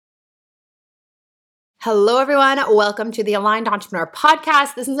Hello, everyone. Welcome to the Aligned Entrepreneur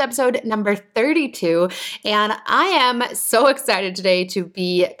Podcast. This is episode number 32, and I am so excited today to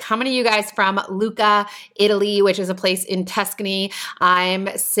be coming to you guys from Lucca, Italy, which is a place in Tuscany. I'm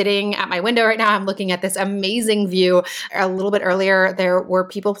sitting at my window right now. I'm looking at this amazing view. A little bit earlier, there were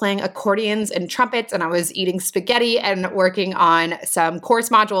people playing accordions and trumpets, and I was eating spaghetti and working on some course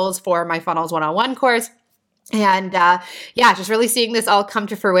modules for my Funnels 101 course. And just really seeing this all come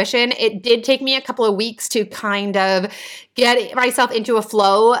to fruition. It did take me a couple of weeks to kind of get myself into a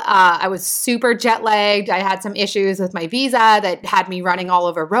flow. I was super jet lagged. I had some issues with my visa that had me running all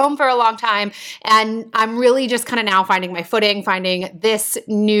over Rome for a long time. And I'm really just kind of now finding my footing, finding this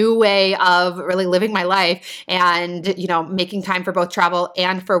new way of really living my life and, making time for both travel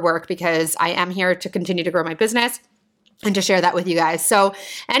and for work because I am here to continue to grow my business and to share that with you guys. So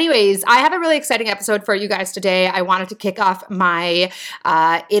anyways, I have a really exciting episode for you guys today. I wanted to kick off my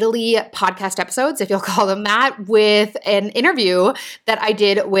Italy podcast episodes, if you'll call them that, with an interview that I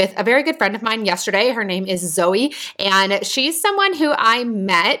did with a very good friend of mine yesterday. Her name is Zoey, and she's someone who I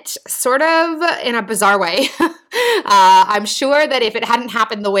met sort of in a bizarre way. I'm sure that if it hadn't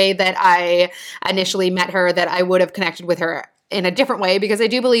happened the way that I initially met her, that I would have connected with her in a different way, because I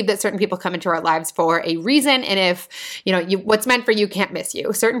do believe that certain people come into our lives for a reason. And if, what's meant for you can't miss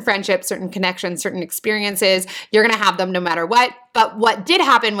you. Certain friendships, certain connections, certain experiences, you're going to have them no matter what. But what did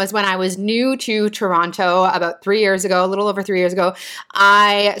happen was when I was new to Toronto about 3 years ago, a little over 3 years ago,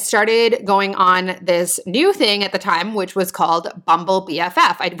 I started going on this new thing at the time, which was called Bumble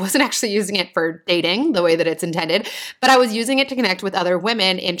BFF. I wasn't actually using it for dating the way that it's intended, but I was using it to connect with other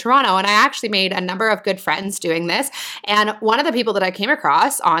women in Toronto. And I actually made a number of good friends doing this. And one of the people that I came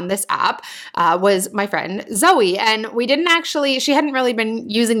across on this app was my friend Zoey. And she hadn't really been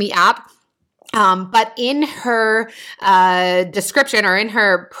using the app. But in her description, or in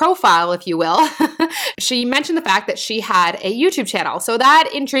her profile, if you will, she mentioned the fact that she had a YouTube channel. So that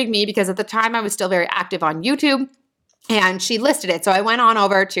intrigued me because at the time I was still very active on YouTube. And she listed it. So I went on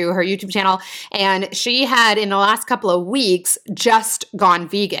over to her YouTube channel, and she had in the last couple of weeks just gone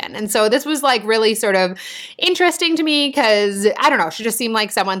vegan. And so this was like really sort of interesting to me because, I don't know, she just seemed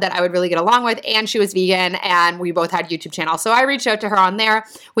like someone that I would really get along with, and she was vegan, and we both had YouTube channels. So I reached out to her on there.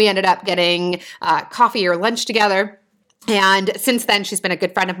 We ended up getting coffee or lunch together. And since then, she's been a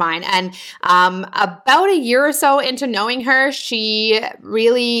good friend of mine. And about a year or so into knowing her, she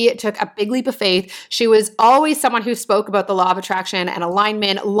really took a big leap of faith. She was always someone who spoke about the law of attraction and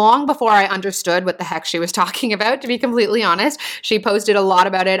alignment long before I understood what the heck she was talking about, to be completely honest. She posted a lot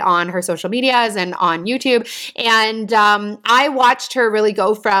about it on her social medias and on YouTube. And I watched her really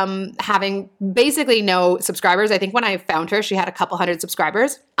go from having basically no subscribers. I think when I found her, she had a couple hundred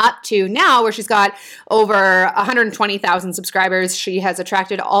subscribers, up to now where she's got over 120,000 subscribers. She has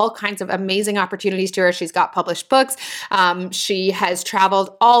attracted all kinds of amazing opportunities to her. She's got published books. She has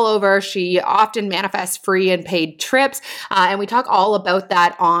traveled all over. She often manifests free and paid trips. And we talk all about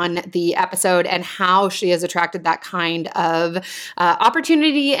that on the episode and how she has attracted that kind of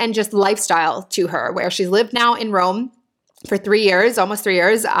opportunity and just lifestyle to her, where she's lived now in Rome for 3 years, almost 3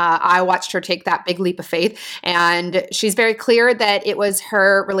 years. I watched her take that big leap of faith, and she's very clear that it was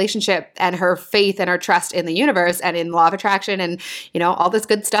her relationship and her faith and her trust in the universe and in law of attraction and, all this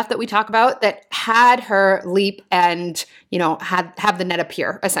good stuff that we talk about that had her leap and, have the net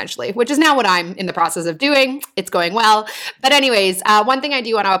appear, essentially, which is now what I'm in the process of doing. It's going well. But anyways, one thing I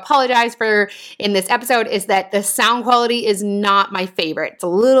do want to apologize for in this episode is that the sound quality is not my favorite. It's a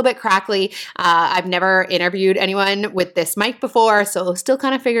little bit crackly. I've never interviewed anyone with this mic before, so still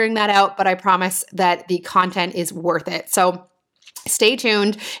kind of figuring that out, but I promise that the content is worth it. So stay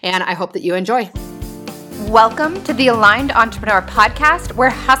tuned, and I hope that you enjoy. Welcome to the Aligned Entrepreneur Podcast,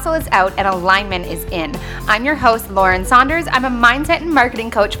 where hustle is out and alignment is in. I'm your host, Lauren Saunders. I'm a mindset and marketing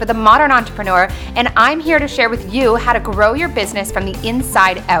coach for the modern entrepreneur, and I'm here to share with you how to grow your business from the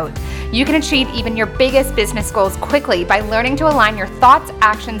inside out. You can achieve even your biggest business goals quickly by learning to align your thoughts,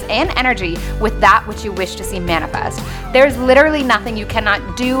 actions, and energy with that which you wish to see manifest. There's literally nothing you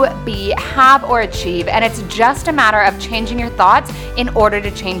cannot do, be, have, or achieve, and it's just a matter of changing your thoughts in order to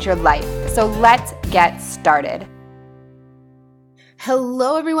change your life. So let's get started.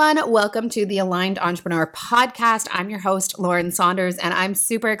 Hello, everyone. Welcome to the Aligned Entrepreneur Podcast. I'm your host, Lauren Saunders, and I'm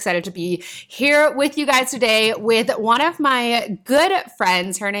super excited to be here with you guys today with one of my good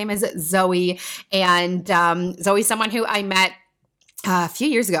friends. Her name is Zoey, and Zoey's someone who I met A few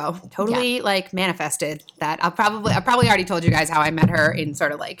years ago, totally like manifested that. I probably already told you guys how I met her in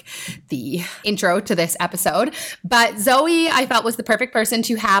sort of like the intro to this episode. But Zoey, I felt, was the perfect person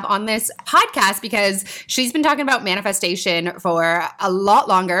to have on this podcast because she's been talking about manifestation for a lot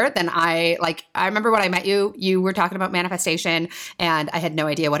longer than I remember when I met you, you were talking about manifestation and I had no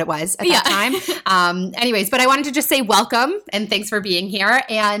idea what it was at that time. Anyways, but I wanted to just say welcome and thanks for being here.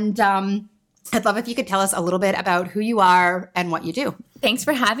 And I'd love if you could tell us a little bit about who you are and what you do. Thanks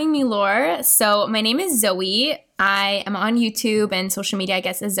for having me, Laura. So my name is Zoey. I am on YouTube and social media, I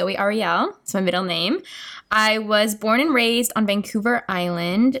guess, as Zoey Arielle. It's my middle name. I was born and raised on Vancouver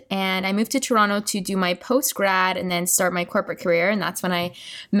Island, and I moved to Toronto to do my post-grad and then start my corporate career, and that's when I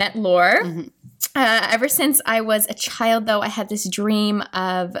met Laura. Mm-hmm. Ever since I was a child, though, I had this dream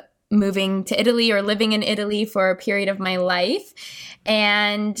of moving to Italy or living in Italy for a period of my life,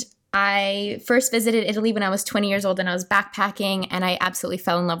 and I first visited Italy when I was 20 years old and I was backpacking and I absolutely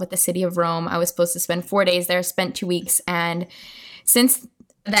fell in love with the city of Rome. I was supposed to spend 4 days there, spent 2 weeks. And since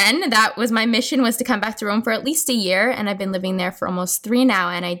then, that was my mission, was to come back to Rome for at least a year. And I've been living there for almost 3 now.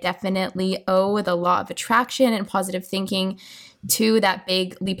 And I definitely owe the law of attraction and positive thinking to that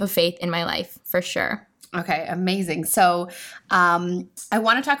big leap of faith in my life, for sure. Okay, amazing. So I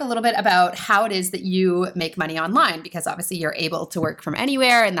want to talk a little bit about how it is that you make money online, because obviously you're able to work from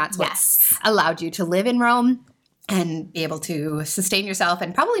anywhere and that's what's allowed you to live in Rome and be able to sustain yourself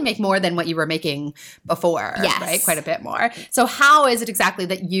and probably make more than what you were making before, right? Quite a bit more. So how is it exactly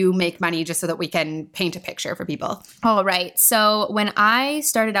that you make money, just so that we can paint a picture for people? All right. So when I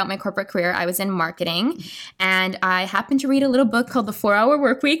started out my corporate career, I was in marketing and I happened to read a little book called The 4-Hour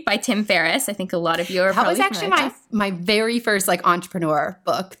Workweek by Tim Ferriss. I think a lot of you are probably familiar. That was actually my very first like entrepreneur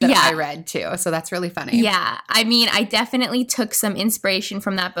book that I read too. So that's really funny. Yeah. I mean, I definitely took some inspiration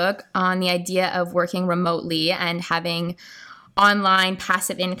from that book on the idea of working remotely and having online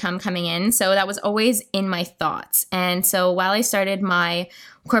passive income coming in. So that was always in my thoughts. And so while I started my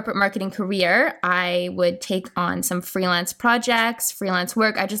corporate marketing career, I would take on some freelance projects, freelance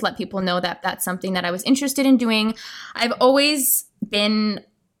work. I just let people know that that's something that I was interested in doing. I've always been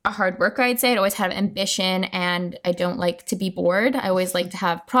a hard worker, I'd say. I always had ambition and I don't like to be bored. I always like to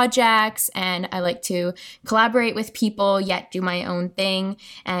have projects and I like to collaborate with people, yet do my own thing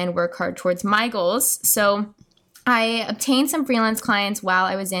and work hard towards my goals. So I obtained some freelance clients while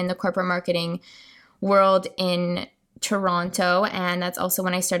I was in the corporate marketing world in Toronto, and that's also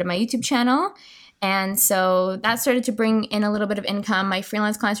when I started my YouTube channel. And so that started to bring in a little bit of income. My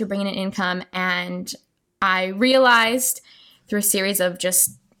freelance clients were bringing in income, and I realized through a series of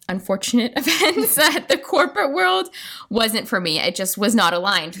just unfortunate events that the corporate world wasn't for me. It just was not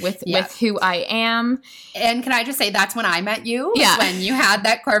aligned with who I am. And can I just say, that's when I met you? Yeah. When you had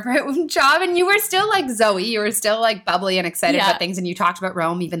that corporate job and you were still like Zoey. You were still like bubbly and excited about things, and you talked about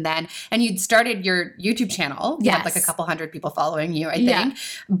Rome even then. And you'd started your YouTube channel. You had like a couple hundred people following you, I think. Yeah.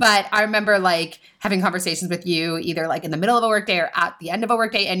 But I remember like having conversations with you either like in the middle of a workday or at the end of a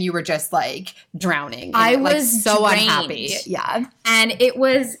workday, and you were just like drowning. I was like, so drained. Unhappy. Yeah. And it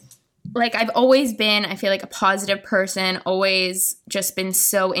was like, I've always been, I feel like, a positive person, always just been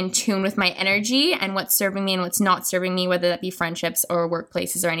so in tune with my energy and what's serving me and what's not serving me, whether that be friendships or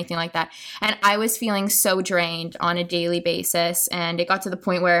workplaces or anything like that. And I was feeling so drained on a daily basis. And it got to the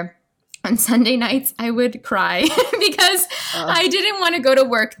point where on Sunday nights, I would cry because I didn't want to go to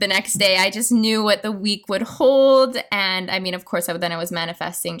work the next day. I just knew what the week would hold. And I mean, of course, I was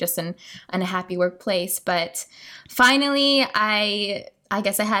manifesting just an unhappy workplace. But finally, I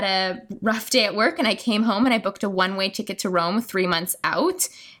guess I had a rough day at work and I came home and I booked a one-way ticket to Rome 3 months out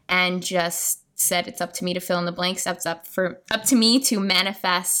and just said it's up to me to fill in the blanks. It's up to me to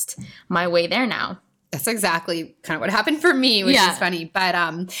manifest my way there now. That's exactly kind of what happened for me, which is funny. But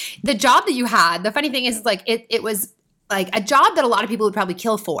the job that you had, the funny thing is like it was like a job that a lot of people would probably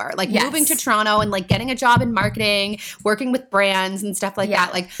kill for, like moving to Toronto and like getting a job in marketing, working with brands and stuff like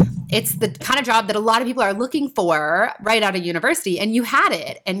that. Like it's the kind of job that a lot of people are looking for right out of university, and you had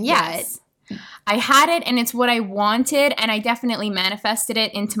it. And yet I had it, and it's what I wanted, and I definitely manifested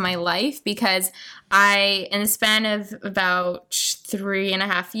it into my life because in the span of about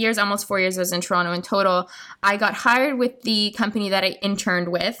 3.5 years, almost 4 years I was in Toronto in total, I got hired with the company that I interned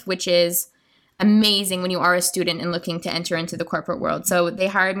with, which is amazing when you are a student and looking to enter into the corporate world. So they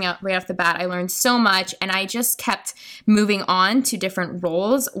hired me out right off the bat. I learned so much, and I just kept moving on to different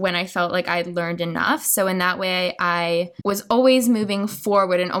roles when I felt like I'd learned enough. So in that way, I was always moving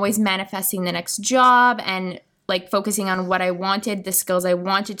forward and always manifesting the next job and like focusing on what I wanted, the skills I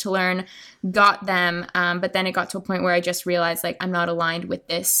wanted to learn, got them. But then it got to a point where I just realized like I'm not aligned with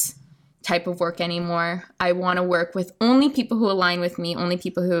this type of work anymore. I want to work with only people who align with me, only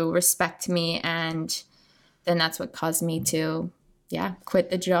people who respect me. And then that's what caused me to, quit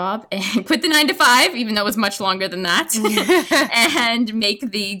the job and quit the 9-to-5, even though it was much longer than that, and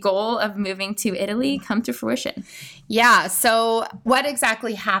make the goal of moving to Italy come to fruition. Yeah. So what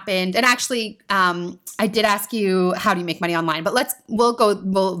exactly happened? And actually, I did ask you, how do you make money online? But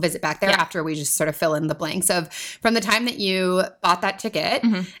we'll visit back there after we just sort of fill in the blanks of from the time that you bought that ticket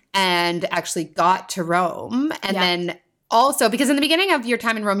and actually got to Rome, and then also, because in the beginning of your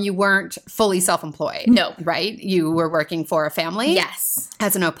time in Rome, you weren't fully self-employed. No. Right? You were working for a family. Yes.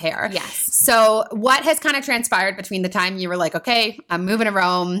 As an au pair. Yes. So what has kind of transpired between the time you were like, okay, I'm moving to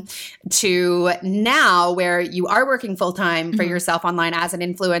Rome, to now where you are working full-time for yourself online as an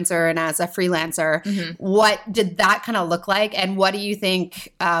influencer and as a freelancer? What did that kind of look like? And what do you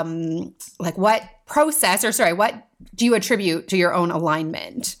think, what do you attribute to your own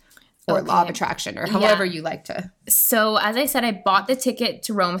alignment? Or law of attraction, or however you like to. So as I said, I bought the ticket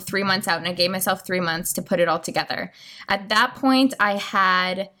to Rome 3 months out, and I gave myself 3 months to put it all together. At that point, I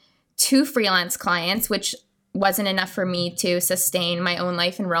had 2 freelance clients, which wasn't enough for me to sustain my own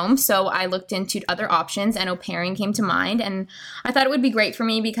life in Rome. So I looked into other options, and au pairing came to mind. And I thought it would be great for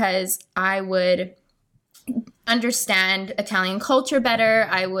me because I would understand Italian culture better.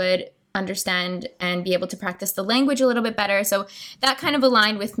 I would understand and be able to practice the language a little bit better. So that kind of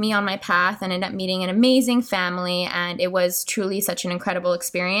aligned with me on my path, and ended up meeting an amazing family, and it was truly such an incredible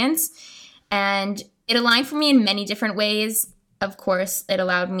experience. And it aligned for me in many different ways. Of course, it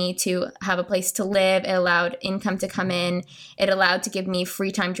allowed me to have a place to live. It allowed income to come in. It allowed to give me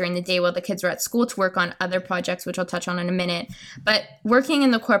free time during the day while the kids were at school to work on other projects, which I'll touch on in a minute. But working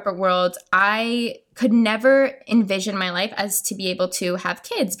in the corporate world, I could never envision my life as to be able to have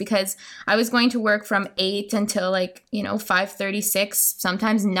kids, because I was going to work from 8 until 5:36,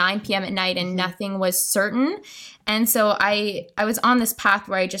 sometimes 9 p.m. at night, and nothing was certain. And so I was on this path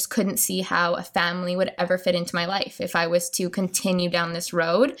where I just couldn't see how a family would ever fit into my life if I was to continue down this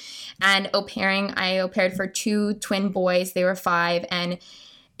road. And au pairing, I au paired for 2 twin boys. They were 5, and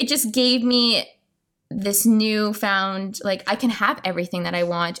it just gave me this newfound, I can have everything that I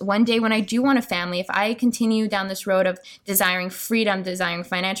want. One day when I do want a family, if I continue down this road of desiring freedom, desiring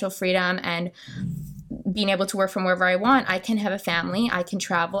financial freedom, and being able to work from wherever I want, I can have a family, I can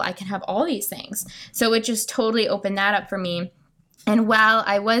travel, I can have all these things. So it just totally opened that up for me. And while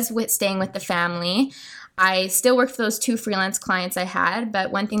I was staying with the family, I still worked for those 2 freelance clients I had.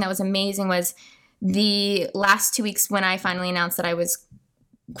 But one thing that was amazing was the last 2 weeks when I finally announced that I was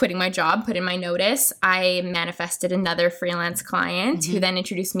quitting my job, put in my notice, I manifested another freelance client who then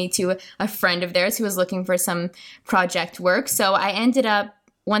introduced me to a friend of theirs who was looking for some project work. So I ended up,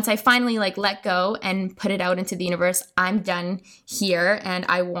 once I finally let go and put it out into the universe, I'm done here and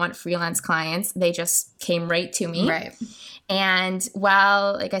I want freelance clients. They just came right to me. Right. And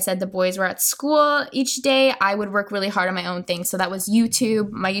while, like I said, the boys were at school each day, I would work really hard on my own things. So that was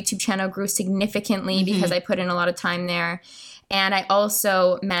YouTube. My YouTube channel grew significantly because I put in a lot of time there. And I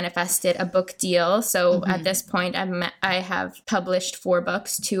also manifested a book deal. So at this point, I have published 4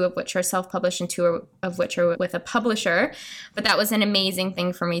 books, 2 of which are self-published and 2 of which are with a publisher. But that was an amazing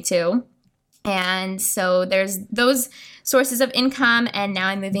thing for me too. And so there's those sources of income. And now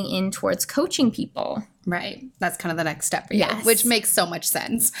I'm moving in towards coaching people. Right. That's kind of the next step for you, Yes. which makes so much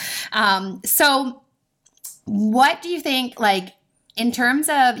sense. So what do you think, in terms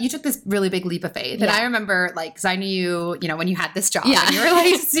of, you took this really big leap of faith. And I remember, because I knew you, when you had this job, and you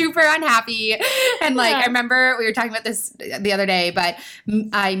were, super unhappy. And, I remember we were talking about this the other day, but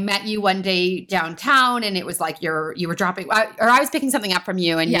I met you one day downtown, and it was you were dropping, or I was picking something up from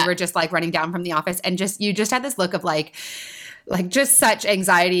you, and you were just, running down from the office, and you just had this look of, just such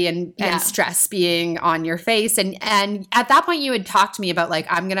anxiety and stress being on your face. And at that point you had talked to me about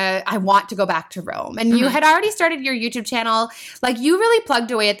I want to go back to Rome. And you had already started your YouTube channel. You really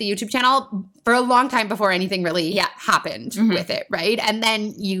plugged away at the YouTube channel for a long time before anything really happened with it. Right. And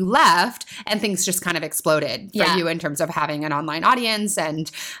then you left and things just kind of exploded for you in terms of having an online audience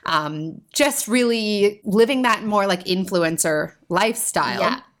and just really living that more influencer lifestyle.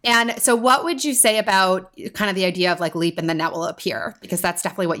 Yeah. And so what would you say about kind of the idea of leap and the net will appear? Because that's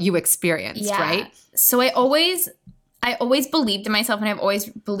definitely what you experienced, right? So I always believed in myself, and I've always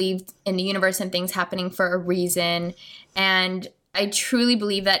believed in the universe and things happening for a reason. And I truly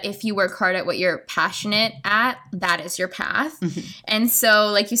believe that if you work hard at what you're passionate at, that is your path. Mm-hmm. And so,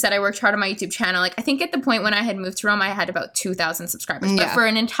 like you said, I worked hard on my YouTube channel. Like, I think at the point when I had moved to Rome, I had about 2,000 subscribers. But for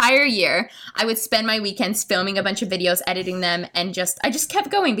an entire year, I would spend my weekends filming a bunch of videos, editing them, and I just kept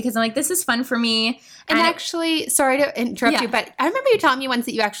going because I'm like, this is fun for me. And actually, sorry to interrupt you, but I remember you telling me once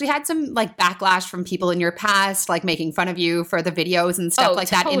that you actually had some like backlash from people in your past, like making fun of you for the videos and stuff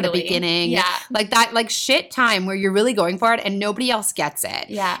that in the beginning. Yeah. Like that, like shit time where you're really going for it and nobody else gets it.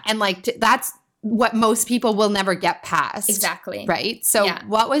 Yeah. And like that's what most people will never get past. Exactly. Right? So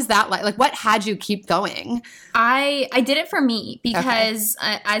what was that like? Like what had you keep going? I did it for me because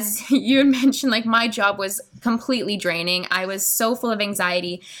as you had mentioned, like my job was completely draining. I was so full of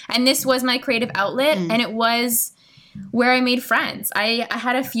anxiety and this was my creative outlet and it was where I made friends. I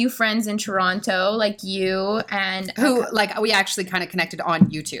had a few friends in Toronto like you and who like we actually kind of connected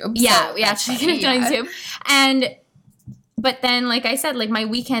on YouTube. Yeah, so we actually connected on YouTube. But then, like I said, like my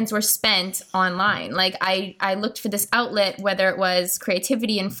weekends were spent online. Like I looked for this outlet, whether it was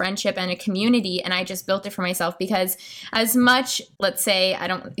creativity and friendship and a community, and I just built it for myself because as much, let's say, I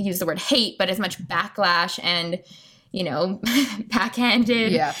don't use the word hate, but as much backlash and, you know,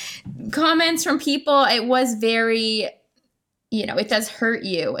 backhanded comments from people, it was very, you know, it does hurt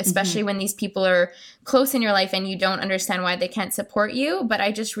you, especially when these people are close in your life and you don't understand why they can't support you. But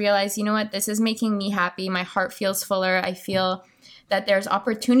I just realized, you know what, this is making me happy. My heart feels fuller. I feel that there's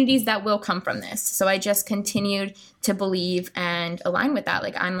opportunities that will come from this. So I just continued to believe and align with that.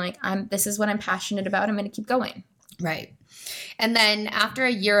 This is what I'm passionate about. I'm going to keep going. Right. And then after a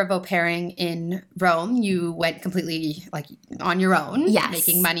year of au pairing in Rome, you went completely like on your own,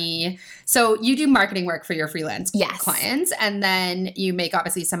 making money. So you do marketing work for your freelance clients, and then you make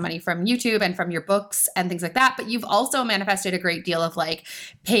obviously some money from YouTube and from your books and things like that. But you've also manifested a great deal of like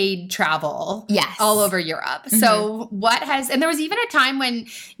paid travel all over Europe. Mm-hmm. So and there was even a time when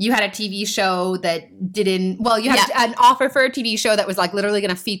you had a TV show that didn't, you had an offer for a TV show that was like literally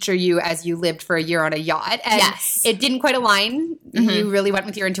going to feature you as you lived for a year on a yacht. And it didn't quite align. Mm-hmm. You really went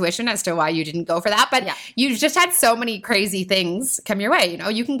with your intuition as to why you didn't go for that. But you just had so many crazy things come your way. You know,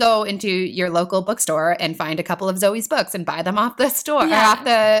 you can go into your local bookstore and find a couple of Zoey's books and buy them off the store or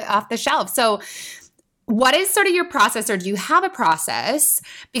off the shelf. So what is sort of your process, or do you have a process?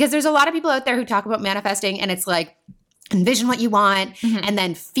 Because there's a lot of people out there who talk about manifesting and it's like, envision what you want and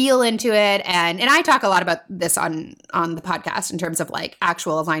then feel into it. And I talk a lot about this on the podcast in terms of like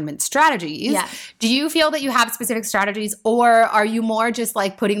actual alignment strategies. Yeah. Do you feel that you have specific strategies, or are you more just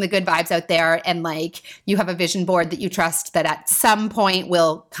like putting the good vibes out there and like you have a vision board that you trust that at some point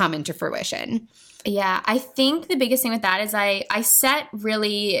will come into fruition? Yeah, I think the biggest thing with that is I set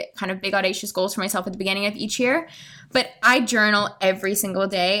really kind of big audacious goals for myself at the beginning of each year, but I journal every single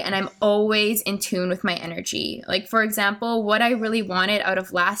day and I'm always in tune with my energy. Like, for example, what I really wanted out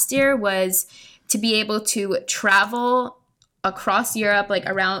of last year was to be able to travel across Europe, like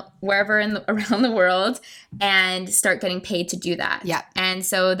around wherever around the world, and start getting paid to do that. Yeah. And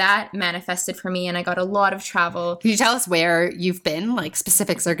so that manifested for me and I got a lot of travel. Can you tell us where you've been? Like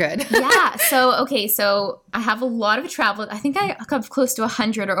specifics are good. Yeah. So I have a lot of travel. I think I have close to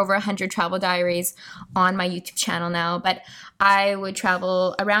 100 or over 100 travel diaries on my YouTube channel now, but I would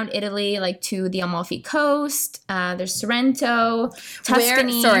travel around Italy, like to the Amalfi Coast. There's Sorrento,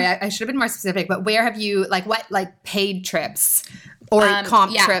 Tuscany. I should have been more specific, but where have you, like what, like paid trips or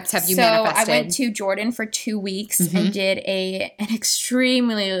comp trips have you manifested? So I went to Jordan for 2 weeks and did an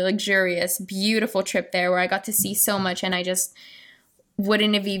extremely luxurious, beautiful trip there where I got to see so much and I just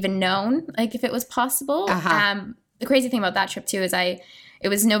wouldn't have even known like if it was possible. The crazy thing about that trip too is it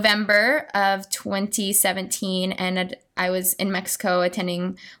was November of 2017 and I was in Mexico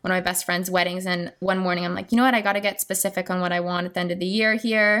attending one of my best friend's weddings. And one morning I'm like, you know what? I got to get specific on what I want at the end of the year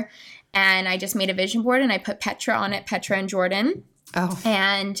here. And I just made a vision board and I put Petra on it, Petra and Jordan. Oh.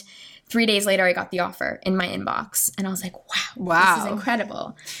 And 3 days later, I got the offer in my inbox. And I was like, wow. This is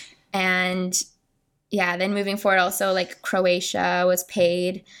incredible. And yeah, then moving forward also like Croatia was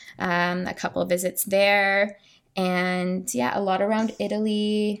paid, a couple of visits there. And yeah, a lot around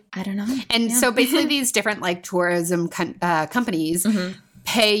Italy. I don't know. And so basically these different like tourism companies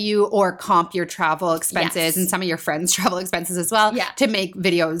pay you or comp your travel expenses and some of your friends' travel expenses as well to make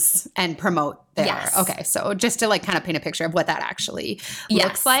videos and promote there. Yes. Okay. So just to like kind of paint a picture of what that actually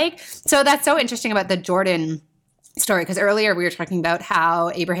looks like. So that's so interesting about the Jordan story, because earlier we were talking about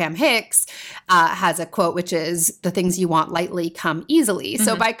how Abraham Hicks has a quote, which is the things you want lightly come easily.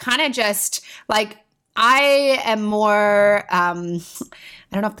 So by kind of just like, I am more, I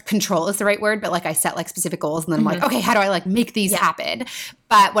don't know if control is the right word, but like I set like specific goals and then I'm like, okay, how do I like make these happen?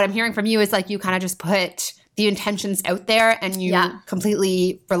 But what I'm hearing from you is like you kind of just put the intention's out there and you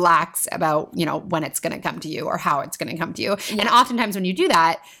completely relax about, you know, when it's going to come to you or how it's going to come to you. And oftentimes when you do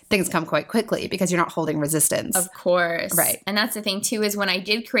that, things come quite quickly because you're not holding resistance. Of course. Right. And that's the thing too, is when I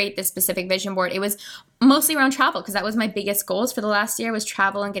did create this specific vision board, it was mostly around travel because that was my biggest goals for the last year was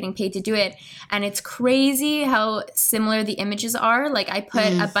travel and getting paid to do it. And it's crazy how similar the images are. Like I put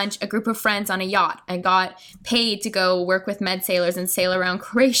a group of friends on a yacht. I got paid to go work with med sailors and sail around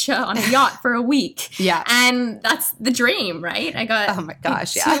Croatia on a yacht for a week. Yeah. And that's the dream, right? I got oh my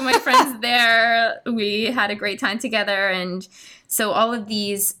gosh, two of my friends there. We had a great time together. And so all of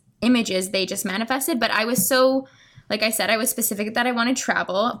these images, they just manifested. But I was so, like I said, I was specific that I wanted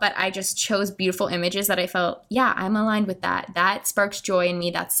travel, but I just chose beautiful images that I felt, yeah, I'm aligned with that. That sparks joy in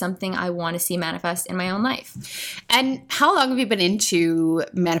me. That's something I want to see manifest in my own life. And how long have you been into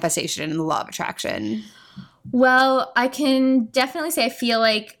manifestation and the law of attraction? Well, I can definitely say I feel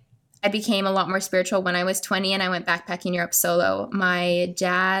like I became a lot more spiritual when I was 20 and I went backpacking Europe solo. My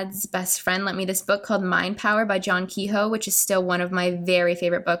dad's best friend lent me this book called Mind Power by John Kehoe, which is still one of my very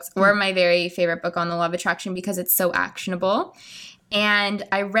favorite books, or my very favorite book on the law of attraction because it's so actionable. And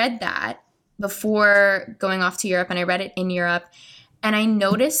I read that before going off to Europe, and I read it in Europe. And I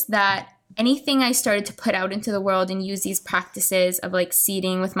noticed that anything I started to put out into the world and use these practices of like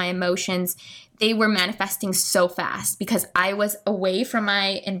seeding with my emotions, they were manifesting so fast because I was away from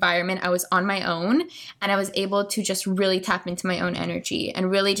my environment. I was on my own and I was able to just really tap into my own energy and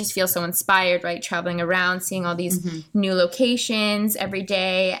really just feel so inspired, right? Traveling around, seeing all these new locations every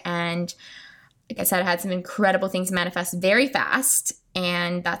day. And like I said, I had some incredible things manifest very fast.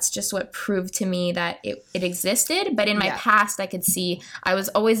 And that's just what proved to me that it existed. But in my past, I could see I was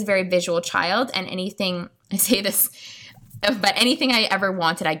always a very visual child. And anything, I say this, but anything I ever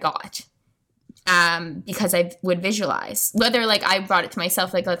wanted, I got. Because I would visualize. Whether like I brought it to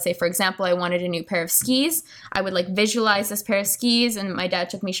myself, like let's say, for example, I wanted a new pair of skis. I would like visualize this pair of skis and my dad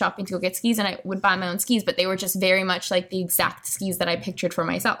took me shopping to go get skis and I would buy my own skis, but they were just very much like the exact skis that I pictured for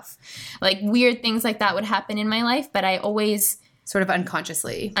myself. Like weird things like that would happen in my life, but I always... Sort of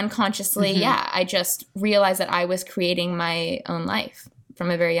unconsciously, I just realized that I was creating my own life from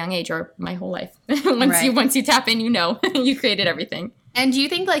a very young age, or my whole life. Once you tap in, you know, you created everything. And do you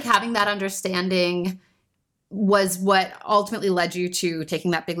think like having that understanding was what ultimately led you to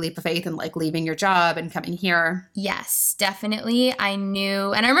taking that big leap of faith and like leaving your job and coming here? Yes, definitely. I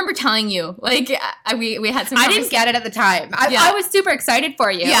knew, and I remember telling you, like we had some. I didn't get it at the time. I was super excited for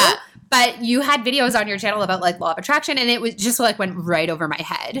you. Yeah. But you had videos on your channel about like law of attraction and it was just like went right over my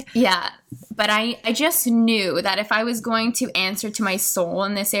head. Yeah. But I just knew that if I was going to answer to my soul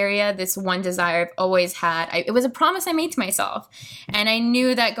in this area, this one desire I've always had, it was a promise I made to myself. And I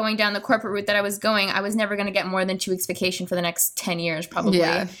knew that going down the corporate route that I was going, I was never going to get more than 2 weeks vacation for the next 10 years probably.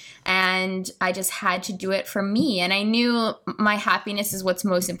 Yeah. And I just had to do it for me. And I knew my happiness is what's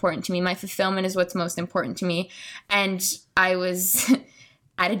most important to me. My fulfillment is what's most important to me. And I was...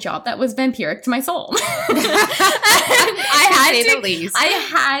 I had a job that was vampiric to my soul. I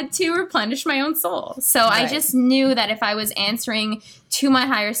had to replenish my own soul. So I just knew that if I was answering to my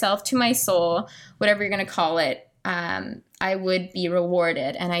higher self, to my soul, whatever you're going to call it, I would be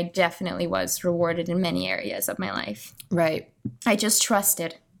rewarded. And I definitely was rewarded in many areas of my life. Right. I just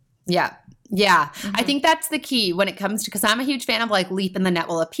trusted. Yeah. Yeah. Mm-hmm. I think that's the key when it comes to, because I'm a huge fan of like leap and the net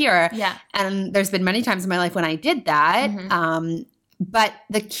will appear. Yeah. And there's been many times in my life when I did that. Mm-hmm. But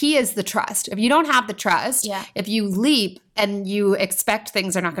the key is the trust. If you don't have the trust, if you leap and you expect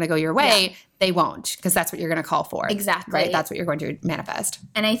things are not going to go your way, they won't, because that's what you're going to call for. Exactly. Right? That's what you're going to manifest.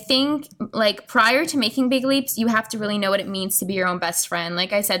 And I think like prior to making big leaps, you have to really know what it means to be your own best friend.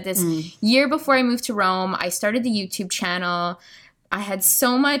 Like I said, this year before I moved to Rome, I started the YouTube channel. I had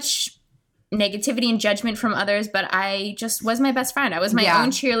so much negativity and judgment from others, but I just was my best friend. I was my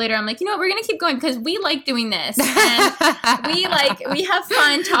own cheerleader. I'm like, you know what, we're going to keep going because we like doing this. And we have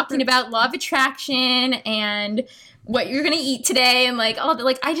fun talking about law of attraction and what you're going to eat today. And like, all the,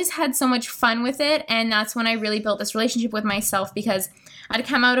 like, I just had so much fun with it. And that's when I really built this relationship with myself because I'd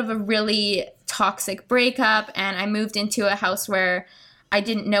come out of a really toxic breakup and I moved into a house where I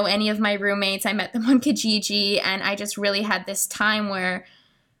didn't know any of my roommates. I met them on Kijiji and I just really had this time where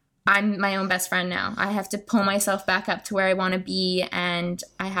I'm my own best friend now. I have to pull myself back up to where I want to be and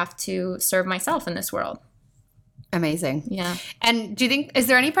I have to serve myself in this world. Amazing. Yeah. And do you think, is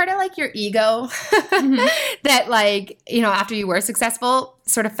there any part of like your ego that like, you know, after you were successful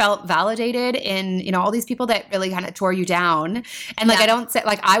sort of felt validated in, you know, all these people that really kind of tore you down? And like, I don't say,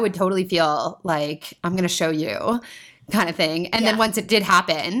 like, I would totally feel like I'm going to show you kind of thing. And then once it did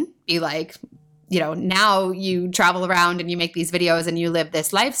happen, be like, now you travel around and you make these videos and you live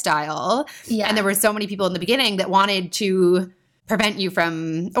this lifestyle. Yeah. And there were so many people in the beginning that wanted to prevent you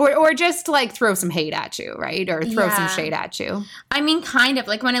from, or just like throw some hate at you, right? Or throw some shade at you. I mean, kind of.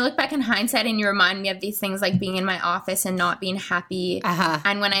 Like when I look back in hindsight and you remind me of these things, like being in my office and not being happy.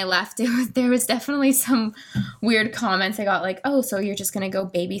 And when I left, there was definitely some weird comments I got, like, oh, so you're just going to go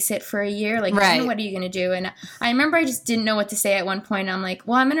babysit for a year? Like, right. What are you going to do? And I remember I just didn't know what to say at one point. I'm like,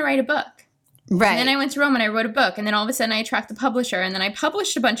 well, I'm going to write a book. Right. And then I went to Rome and I wrote a book. And then all of a sudden I attract a publisher. And then I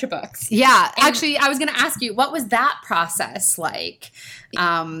published a bunch of books. Yeah. Actually, I was going to ask you, what was that process like?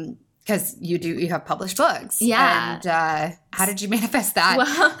 Because you have published books. Yeah. And how did you manifest that?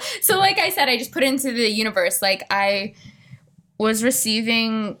 Well, so like I said, I just put it into the universe. Like I was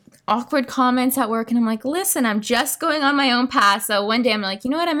receiving awkward comments at work. And I'm like, listen, I'm just going on my own path. So one day I'm like, you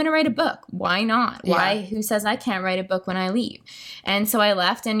know what? I'm going to write a book. Why not? Why? Who says I can't write a book when I leave? And so I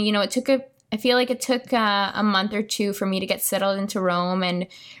left. And, I feel like it took a month or two for me to get settled into Rome and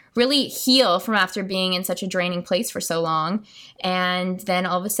really heal from after being in such a draining place for so long. And then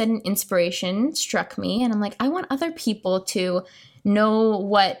all of a sudden inspiration struck me and I'm like, I want other people to know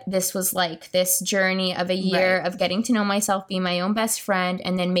what this was like, this journey of a year of getting to know myself, being my own best friend,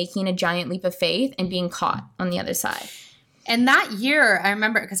 and then making a giant leap of faith and being caught on the other side. And that year, I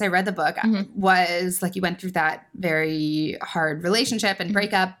remember, because I read the book, was like you went through that very hard relationship and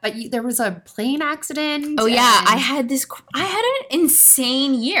breakup, but there was a plane accident. Oh, yeah. I had an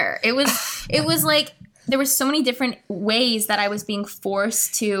insane year. It was like there were so many different ways that I was being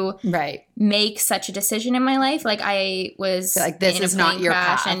forced to make such a decision in my life. Like I was like, this is not your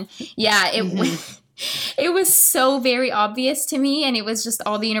path. And it was so very obvious to me. And it was just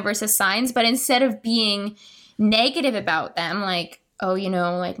all the universe's signs. But instead of being negative about them, like, oh,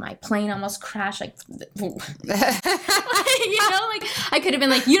 like my plane almost crashed, like, I could have been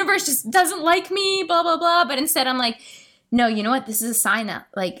like, universe just doesn't like me, blah, blah, blah. But instead I'm like, no, you know what? This is a sign that,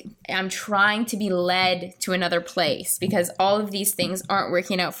 like, I'm trying to be led to another place because all of these things aren't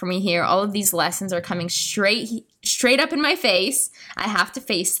working out for me here. All of these lessons are coming straight up in my face. I have to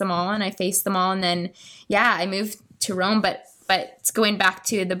face them all, and I faced them all. And then, I moved to Rome. But going back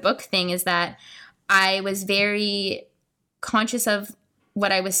to the book thing is that I was very conscious of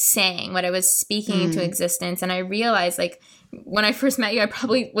what I was saying, what I was speaking into existence. And I realized, like, when I first met you, I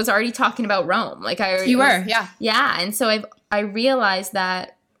probably was already talking about Rome. Like you were. Yeah. And so I realized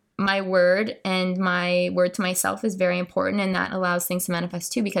that my word and my word to myself is very important. And that allows things to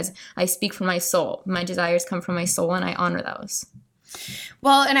manifest too, because I speak from my soul. My desires come from my soul and I honor those.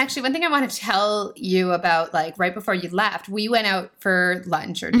 Well, and actually one thing I want to tell you about, like right before you left, we went out for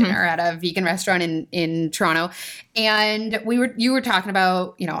lunch or dinner at a vegan restaurant in Toronto. And you were talking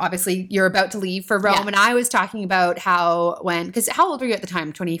about, obviously you're about to leave for Rome. And I was talking about how how old were you at the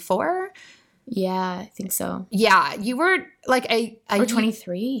time? 24? Yeah, I think so. Yeah. You were like or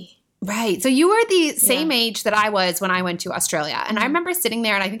 23. Right. So you were the same age that I was when I went to Australia. And I remember sitting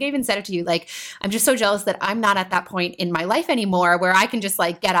there, and I think I even said it to you, like, I'm just so jealous that I'm not at that point in my life anymore where I can just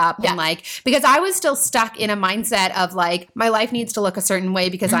like get up and like, because I was still stuck in a mindset of like, my life needs to look a certain way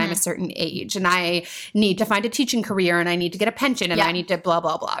because I'm a certain age and I need to find a teaching career and I need to get a pension and I need to blah,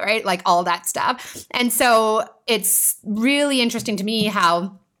 blah, blah, right? Like all that stuff. And so it's really interesting to me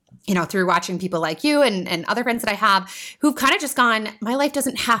how, through watching people like you and other friends that I have who've kind of just gone, my life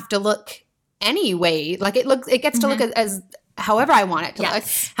doesn't have to look any way. Like it gets to look as however I want it to look.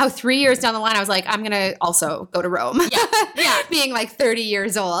 How 3 years down the line, I was like, I'm going to also go to Rome. Yeah. Being like 30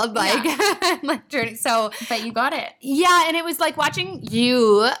 years old, like, like turning. So, but you got it. Yeah. And it was like watching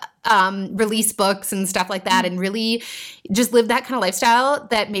you release books and stuff like that and really just live that kind of lifestyle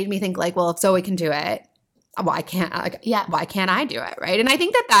that made me think like, well, if Zoey can do it, why can't I do it, right? And I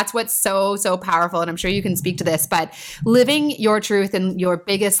think that that's what's so, so powerful, and I'm sure you can speak to this, but living your truth in your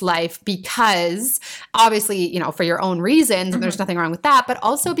biggest life because obviously, for your own reasons, and there's nothing wrong with that, but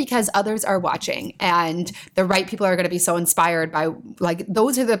also because others are watching and the right people are going to be so inspired by, like,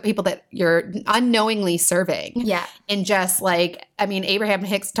 those are the people that you're unknowingly serving. Yeah. And just like, Abraham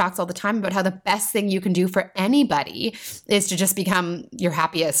Hicks talks all the time about how the best thing you can do for anybody is to just become your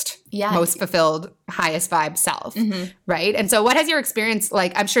happiest, most fulfilled, highest vibe self, right? And so what has your experience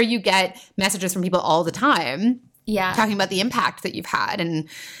like? I'm sure you get messages from people all the time talking about the impact that you've had. And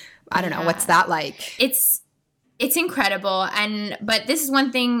I don't know, what's that like? It's incredible. But this is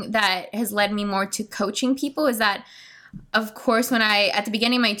one thing that has led me more to coaching people is that, of course, at the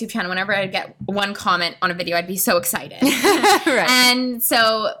beginning of my YouTube channel, whenever I'd get one comment on a video, I'd be so excited. Right. And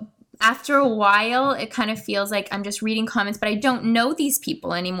so after a while, it kind of feels like I'm just reading comments, but I don't know these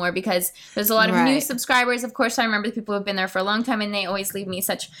people anymore because there's a lot of new subscribers. Of course, I remember the people who have been there for a long time, and they always leave me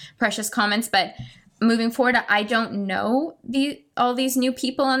such precious comments. But moving forward, I don't know all these new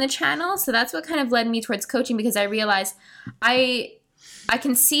people on the channel. So that's what kind of led me towards coaching, because I realized I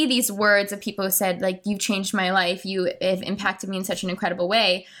can see these words of people who said, like, you've changed my life. You have impacted me in such an incredible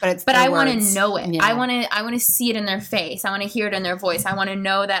way. But I want to know it. Yeah. I want to see it in their face. I want to hear it in their voice. I want to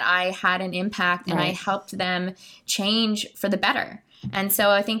know that I had an impact and I helped them change for the better. And so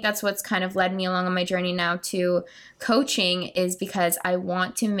I think that's what's kind of led me along on my journey now to coaching, is because I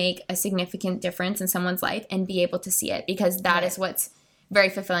want to make a significant difference in someone's life and be able to see it, because that is what's very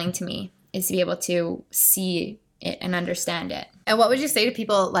fulfilling to me, is to be able to see it and understand it. And what would you say to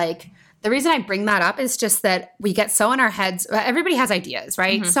people, like, the reason I bring that up is just that we get so in our heads. Everybody has ideas,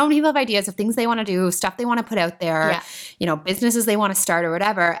 right? Mm-hmm. So many people have ideas of things they want to do, stuff they want to put out there, businesses they want to start or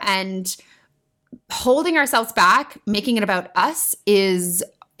whatever. And holding ourselves back, making it about us is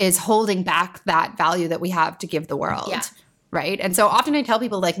holding back that value that we have to give the world. Yeah. Right. And so often I tell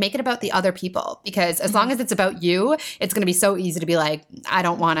people, like, make it about the other people, because as long as it's about you, it's going to be so easy to be like, I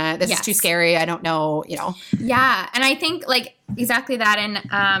don't want to, this is too scary. I don't know, Yeah. And I think, like, exactly that.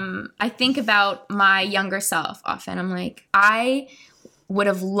 And I think about my younger self often. I'm like, I would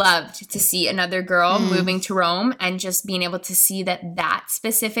have loved to see another girl moving to Rome and just being able to see that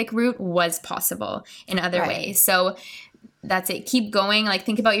specific route was possible in other ways. So that's it. Keep going. Like,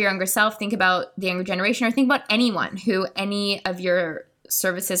 think about your younger self, think about the younger generation, or think about anyone who any of your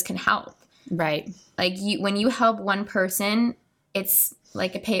services can help. Right. Like, when you help one person, it's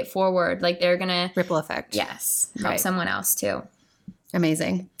like a pay it forward. Like, they're going to ripple effect. Yes. Help someone else too.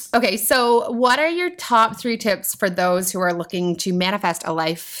 Amazing. Okay, so what are your top 3 tips for those who are looking to manifest a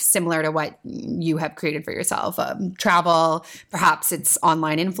life similar to what you have created for yourself? Travel, perhaps it's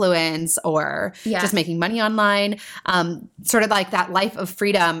online influence, or just making money online, sort of like that life of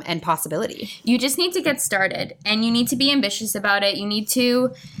freedom and possibility. You just need to get started, and you need to be ambitious about it. You need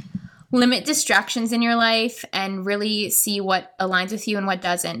to limit distractions in your life and really see what aligns with you and what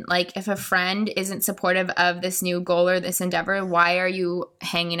doesn't. Like, if a friend isn't supportive of this new goal or this endeavor, why are you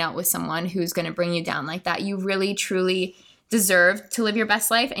hanging out with someone who's going to bring you down like that? You really, truly deserve to live your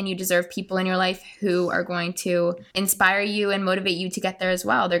best life, and you deserve people in your life who are going to inspire you and motivate you to get there as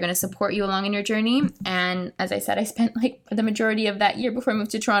well. They're going to support you along in your journey. And as I said, I spent like the majority of that year before I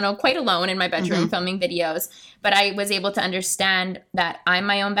moved to Toronto quite alone in my bedroom filming videos. But I was able to understand that I'm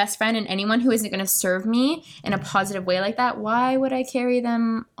my own best friend, and anyone who isn't going to serve me in a positive way like that, why would I carry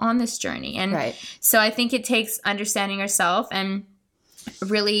them on this journey? And so I think it takes understanding yourself and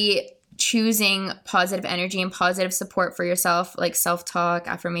really choosing positive energy and positive support for yourself, like self-talk,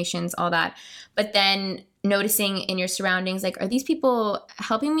 affirmations, all that. But then noticing in your surroundings, like, are these people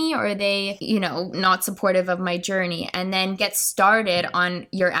helping me, or are they, not supportive of my journey? And then get started on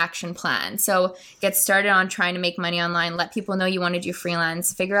your action plan. So get started on trying to make money online. Let people know you want to do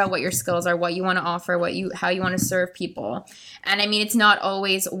freelance. Figure out what your skills are, what you want to offer, how you want to serve people. And I mean, it's not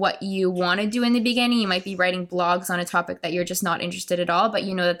always what you want to do in the beginning. You might be writing blogs on a topic that you're just not interested at all, but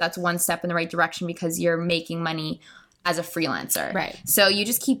you know that that's one step in the right direction because you're making money as a freelancer. Right. So you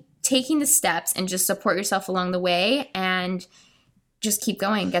just keep taking the steps and just support yourself along the way and just keep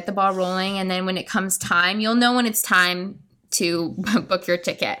going, get the ball rolling. And then when it comes time, you'll know when it's time to book your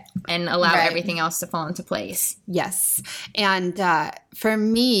ticket and allow everything else to fall into place. Yes. And for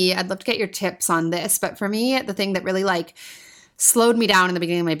me, I'd love to get your tips on this, but for me, the thing that really slowed me down in the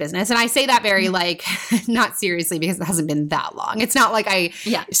beginning of my business. And I say that very not seriously, because it hasn't been that long. It's not like I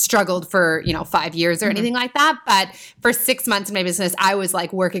struggled for, 5 years or anything like that. But for 6 months in my business, I was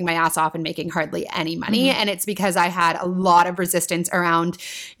working my ass off and making hardly any money. And it's because I had a lot of resistance around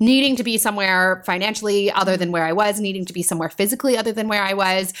needing to be somewhere financially other than where I was, needing to be somewhere physically other than where I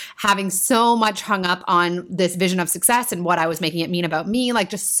was, having so much hung up on this vision of success and what I was making it mean about me,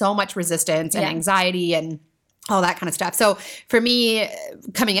 just so much resistance and anxiety and all that kind of stuff. So for me,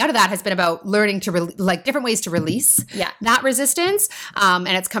 coming out of that has been about learning to different ways to release that resistance. And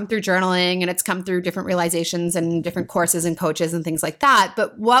it's come through journaling, and it's come through different realizations and different courses and coaches and things like that.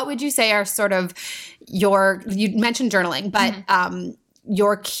 But what would you say are sort of you mentioned journaling, but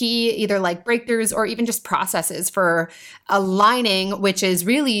your key either breakthroughs or even just processes for aligning, which is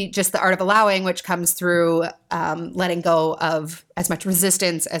really just the art of allowing, which comes through letting go of as much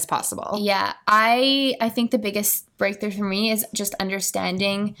resistance as possible. Yeah. I think the biggest breakthrough for me is just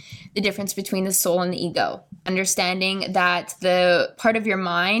understanding the difference between the soul and the ego. Understanding that the part of your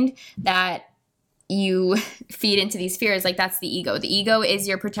mind that you feed into these fears, that's the ego. The ego is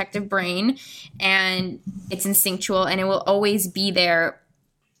your protective brain, and it's instinctual, and it will always be there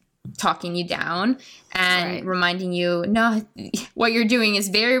talking you down and reminding you, no, what you're doing is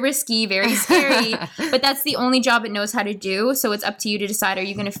very risky, very scary, but that's the only job it knows how to do. So it's up to you to decide, are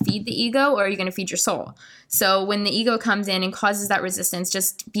you going to feed the ego or are you going to feed your soul? So when the ego comes in and causes that resistance,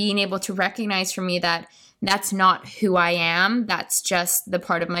 just being able to recognize for me that that's not who I am. That's just the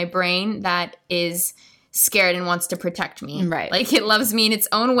part of my brain that is scared and wants to protect me. Right. Like it loves me in its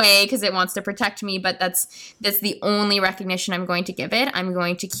own way because it wants to protect me, but that's the only recognition I'm going to give it. I'm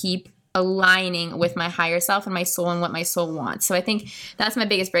going to keep aligning with my higher self and my soul and what my soul wants. So I think that's my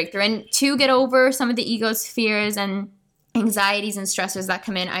biggest breakthrough. And to get over some of the ego's fears and anxieties and stressors that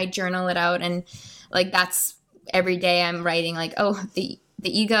come in, I journal it out. And like that's every day I'm writing like, oh, the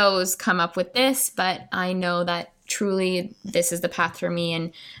egos come up with this, but I know that truly this is the path for me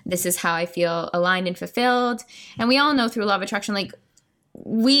and this is how I feel aligned and fulfilled. And we all know through law of attraction, like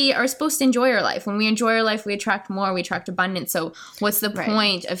we are supposed to enjoy our life. When we enjoy our life, we attract more, we attract abundance. So what's the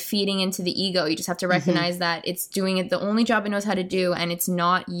point of feeding into the ego? You just have to recognize that it's doing it the only job it knows how to do, and it's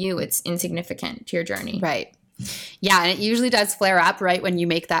not you. It's insignificant to your journey. Right. Yeah, and it usually does flare up right when you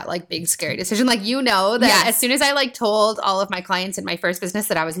make that like big scary decision. Like, you know, that as soon as I like told all of my clients in my first business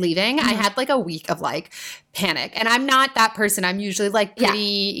that I was leaving, I had like a week of like panic. And I'm not that person. I'm usually like pretty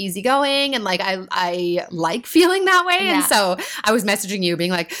easygoing and like I like feeling that way. And so I was messaging you being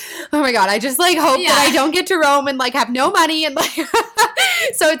like, oh my God, I just like hope that I don't get to Rome and like have no money and like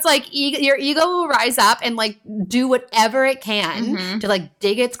so it's like your ego will rise up and like do whatever it can to like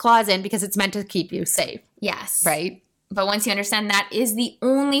dig its claws in because it's meant to keep you safe. Yes. Right. But once you understand that is the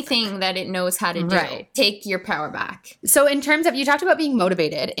only thing that it knows how to do, take your power back. So in terms of, you talked about being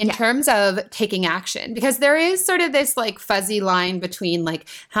motivated, in terms of taking action, because there is sort of this like fuzzy line between like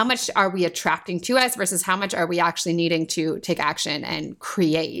how much are we attracting to us versus how much are we actually needing to take action and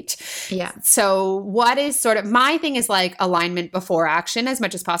create. Yeah. So what is sort of, my thing is like alignment before action as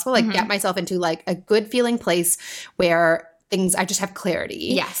much as possible, like get myself into like a good feeling place where things, I just have clarity.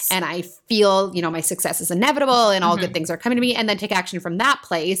 Yes. And I feel, you know, my success is inevitable and all good things are coming to me, and then take action from that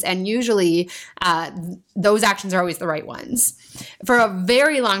place. And usually those actions are always the right ones. For a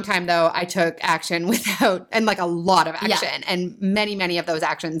very long time, though, I took action without, and like a lot of action. And many, many of those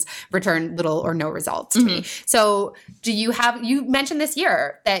actions return little or no results to me. So do you have, you mentioned this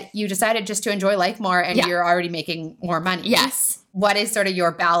year that you decided just to enjoy life more and you're already making more money. Yes. What is sort of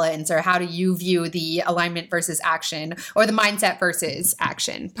your balance, or how do you view the alignment versus action, or the mindset versus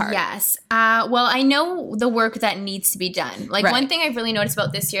action part? Yes. Well, I know the work that needs to be done. Like one thing I've really noticed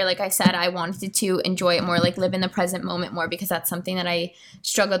about this year, like I said, I wanted to enjoy it more, like live in the present moment more, because that's something that I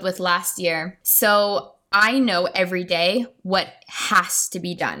struggled with last year. So I know every day what has to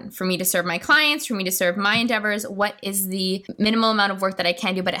be done for me to serve my clients, for me to serve my endeavors. What is the minimal amount of work that I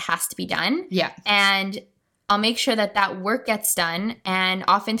can do, but it has to be done. Yeah. And I'll make sure that that work gets done. And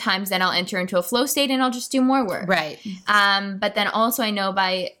oftentimes then I'll enter into a flow state and I'll just do more work. Right. But then also I know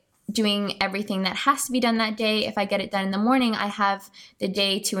by doing everything that has to be done that day, if I get it done in the morning, I have the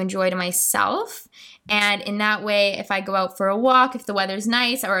day to enjoy to myself. And in that way, if I go out for a walk, if the weather's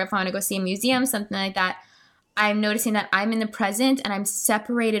nice, or if I want to go see a museum, something like that, I'm noticing that I'm in the present and I'm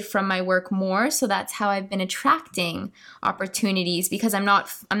separated from my work more. So that's how I've been attracting opportunities, because I'm not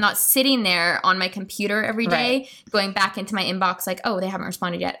sitting there on my computer every day, going back into my inbox like, oh, they haven't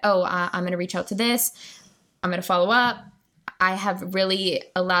responded yet. Oh, I'm going to reach out to this. I'm going to follow up. I have really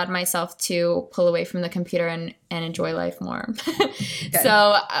allowed myself to pull away from the computer and enjoy life more.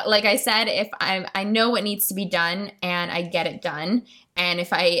 So like I said, if I know what needs to be done and I get it done, and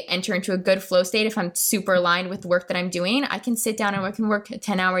if I enter into a good flow state, if I'm super aligned with the work that I'm doing, I can sit down and I can work a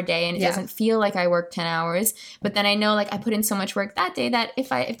 10-hour day and it doesn't feel like I work 10 hours. But then I know like I put in so much work that day that if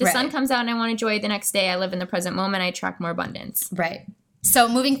the sun comes out and I want to enjoy it the next day, I live in the present moment, I attract more abundance. Right. So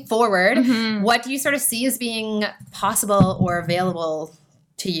moving forward, what do you sort of see as being possible or available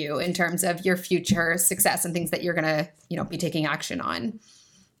to you in terms of your future success and things that you're going to, you know, be taking action on?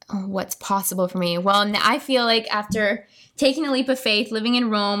 What's possible for me? Well, I feel like after taking a leap of faith, living in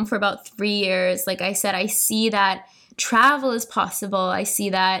Rome for about 3 years, like I said, I see that travel is possible. I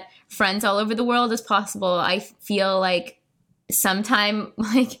see that friends all over the world is possible. I feel like sometime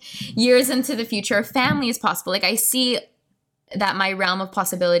like years into the future, family is possible. Like I see that my realm of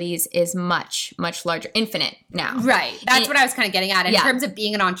possibilities is much, much larger, infinite now. Right. That's what I was kind of getting at. In terms of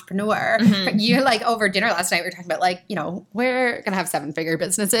being an entrepreneur, you like over dinner last night, we were talking about like, you know, we're going to have 7-figure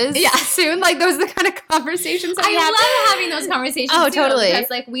businesses soon. Like those are the kind of conversations that I love having those conversations. Oh, totally. Because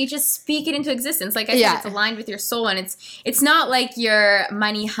like we just speak it into existence. Like I said, it's aligned with your soul, and it's not like you're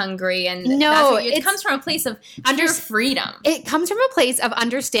money hungry, and it comes from a place of pure freedom. It comes from a place of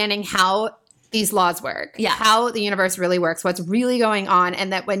understanding how these laws work, Yeah. how the universe really works, what's really going on,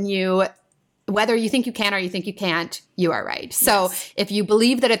 and that whether you think you can or you think you can't, you are right. So if you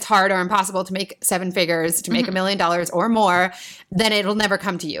believe that it's hard or impossible to make 7 figures, to make $1 million or more, then it'll never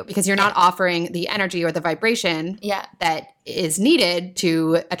come to you because you're not offering the energy or the vibration that is needed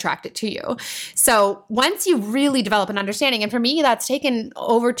to attract it to you. So once you really develop an understanding, and for me, that's taken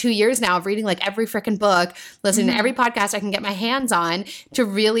over 2 years now of reading like every freaking book, listening to every podcast I can get my hands on to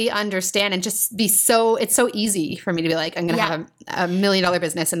really understand and just be it's so easy for me to be like, I'm going to have a $1 million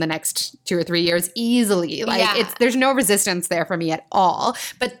business in the next 2 or 3 years easily. Like there's no resistance there for me at all.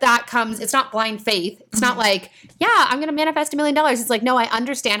 But that comes, it's not blind faith. It's not like, I'm going to manifest $1 million. It's like, no, I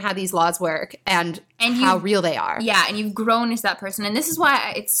understand how these laws work and how real they are. Yeah, and you've grown as that person. And this is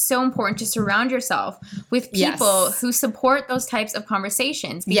why it's so important to surround yourself with people who support those types of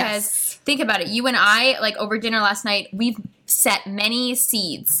conversations. Because think about it. You and I, like over dinner last night, we've set many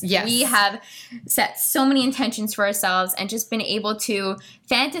seeds. Yes. We have set so many intentions for ourselves and just been able to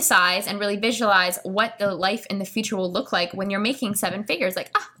fantasize and really visualize what the life in the future will look like when you're making 7 figures.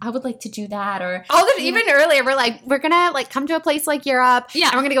 Like, I would like to do that. Or even earlier, we're like, we're going to like come to a place like Europe and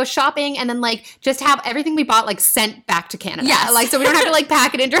we're going to go shopping and then like just have everything we bought like sent back to Canada. Yes. Like, so we don't have to like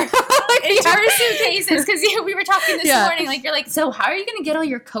pack it into our suitcases. Because we were talking this morning, like, you're like, so how are you going to get all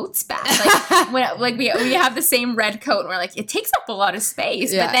your coats back? Like, we have the same red coat and we're like, it takes up a lot of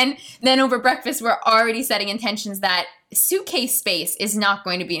space. But then over breakfast, we're already setting intentions that suitcase space is not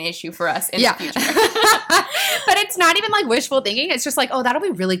going to be an issue for us in the future. But it's not even like wishful thinking. It's just like, oh, that'll be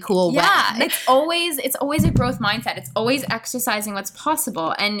really cool. Yeah. It's always a growth mindset. It's always exercising what's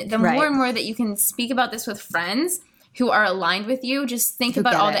possible. And the more and more that you can speak about this with friends who are aligned with you, just think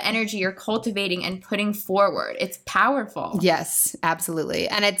about all the energy you're cultivating and putting forward. It's powerful. Yes, absolutely.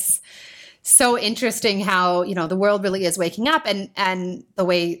 And it's so interesting how, the world really is waking up and the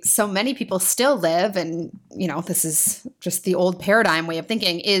way so many people still live. And, this is just the old paradigm way of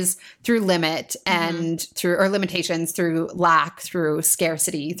thinking is through limit and or limitations, through lack, through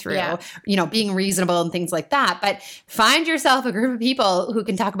scarcity, through, being reasonable and things like that. But find yourself a group of people who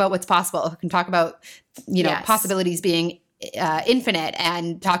can talk about what's possible, who can talk about, possibilities being infinite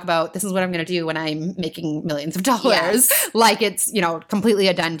and talk about this is what I'm going to do when I'm making millions of dollars. Like it's, completely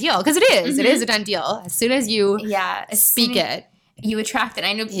a done deal. Because it is. It is a done deal. As soon as you speak it. You attract it.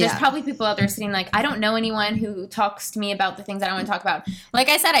 I know there's probably people out there sitting like, I don't know anyone who talks to me about the things that I want to talk about. Like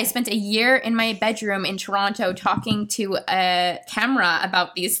I said, I spent a year in my bedroom in Toronto talking to a camera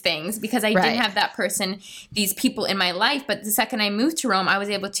about these things because I didn't have that person, these people in my life. But the second I moved to Rome, I was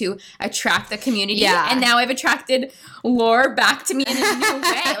able to attract the community. Yeah. And now I've attracted lore back to me in a new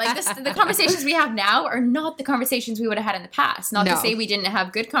way. Like the conversations we have now are not the conversations we would have had in the past. Not to say we didn't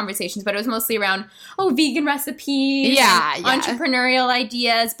have good conversations, but it was mostly around, vegan recipes, entrepreneurial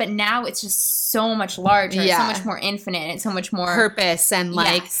ideas, but now it's just so much larger, so much more infinite, and so much more purpose and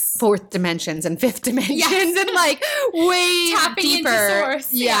like 4th dimensions and 5th dimensions and like way tapping deeper. Into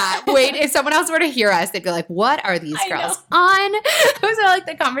source. Wait, if someone else were to hear us, they'd be like, what are these girls on? Those are like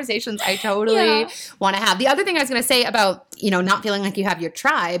the conversations I totally want to have. The other thing I was going to say about, not feeling like you have your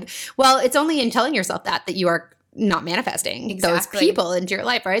tribe, well, it's only in telling yourself that you are not manifesting those people into your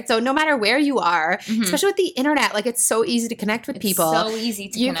life, right? So no matter where you are, especially with the internet, like it's so easy to connect with people. So easy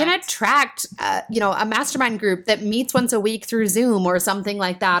to connect. You can attract, a mastermind group that meets once a week through Zoom or something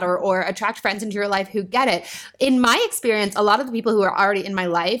like that, or attract friends into your life who get it. In my experience, a lot of the people who are already in my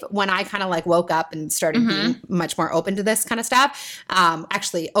life, when I kind of like woke up and started being much more open to this kind of stuff,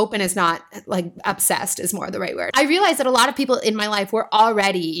 actually open is not like obsessed is more the right word. I realized that a lot of people in my life were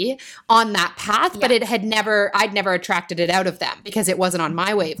already on that path, but I'd never attracted it out of them because it wasn't on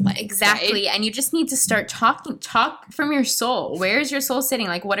my wavelength. Exactly. Right? And you just need to start talk from your soul. Where is your soul sitting?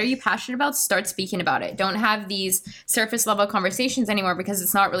 Like, what are you passionate about? Start speaking about it. Don't have these surface level conversations anymore because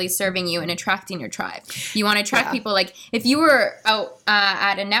it's not really serving you and attracting your tribe. You want to attract people. Like if you were out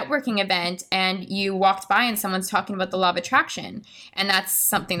at a networking event and you walked by and someone's talking about the law of attraction and that's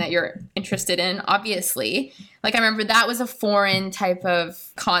something that you're interested in, obviously. Like I remember that was a foreign type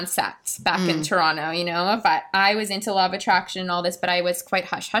of concept back in Toronto, if I was into law of attraction and all this, but I was quite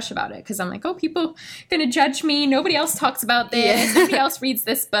hush-hush about it because I'm like, people going to judge me. Nobody else talks about this. Nobody else reads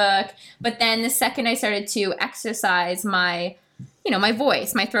this book. But then the second I started to exercise my my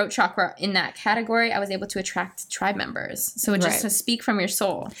voice, my throat chakra in that category, I was able to attract tribe members. So just to speak from your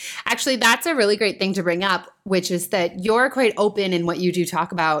soul. Actually, that's a really great thing to bring up, which is that you're quite open in what you do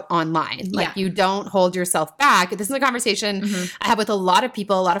talk about online. Like you don't hold yourself back. This is a conversation I have with a lot of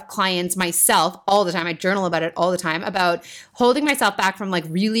people, a lot of clients, myself all the time. I journal about it all the time, about holding myself back from like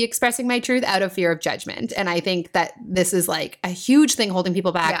really expressing my truth out of fear of judgment. And I think that this is like a huge thing holding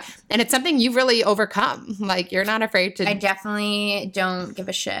people back. Yeah. And it's something you've really overcome. Like you're not afraid to. I definitely don't give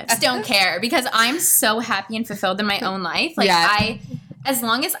a shit. I don't care because I'm so happy and fulfilled in my own life. Like as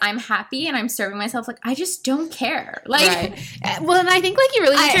long as I'm happy and I'm serving myself, like I just don't care. Like, well, and I think like you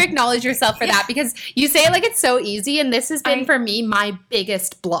really need to acknowledge yourself for that, because you say it like it's so easy. And this has been for me my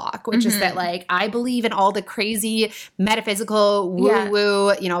biggest block, which is that like I believe in all the crazy metaphysical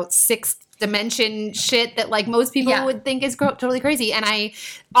woo-woo, sixth dimension shit that like most people would think is totally crazy. And I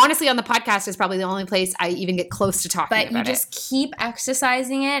honestly, on the podcast is probably the only place I even get close to talking about it. But you just keep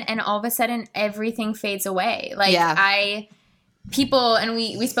exercising it and all of a sudden everything fades away. Like people, and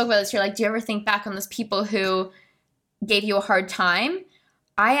we spoke about this, you're like, do you ever think back on those people who gave you a hard time?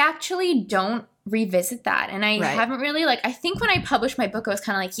 I actually don't revisit that. And I haven't really, like, I think when I published my book, I was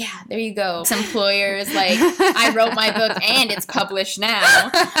kind of like, yeah, there you go. Some employers, like, I wrote my book and it's published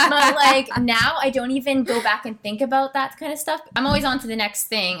now. But, like, now I don't even go back and think about that kind of stuff. I'm always on to the next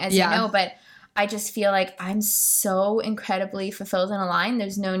thing, as you know, but I just feel like I'm so incredibly fulfilled and aligned.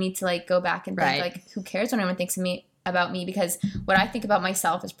 There's no need to, like, go back and think, like, who cares what anyone thinks of me, about me, because what I think about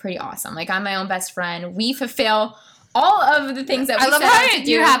myself is pretty awesome. Like, I'm my own best friend. We fulfill all of the things that we set out to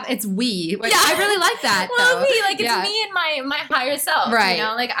do. It's we. Like, I really like that. Well, we, like, it's me and my higher self. Right.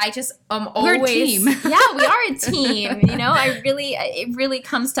 Like, I just always. We're a team. Yeah, we are a team. It really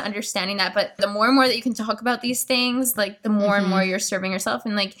comes to understanding that. But the more and more that you can talk about these things, like, the more and more you're serving yourself,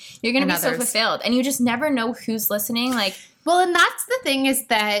 and like you're gonna be so fulfilled. And you just never know who's listening. Like. Well, and that's the thing, is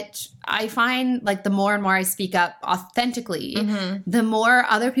that I find, like, the more and more I speak up authentically, the more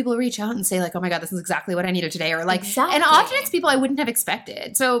other people reach out and say, like, oh my God, this is exactly what I needed today. Or like, and often it's people I wouldn't have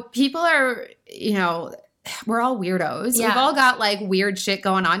expected. So people are, we're all weirdos. Yeah. We've all got like weird shit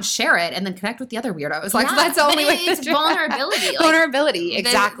going on. Share it and then connect with the other weirdos. Like that's the only way. It's vulnerability. Like, vulnerability,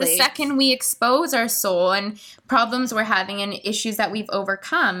 exactly. The second we expose our soul and problems we're having and issues that we've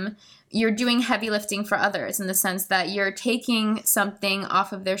overcome, you're doing heavy lifting for others, in the sense that you're taking something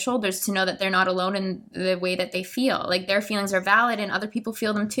off of their shoulders to know that they're not alone in the way that they feel. Like, their feelings are valid and other people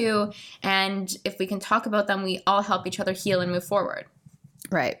feel them too. And if we can talk about them, we all help each other heal and move forward.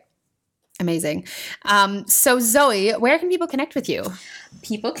 Right. Amazing. So Zoey, where can people connect with you?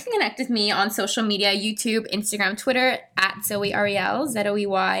 People can connect with me on social media, YouTube, Instagram, Twitter, at Zoey Arielle,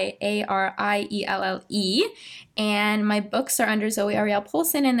 ZoeyArielle. And my books are under Zoey Arielle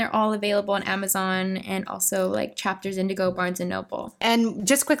Polson, and they're all available on Amazon and also like Chapters Indigo, Barnes & Noble. And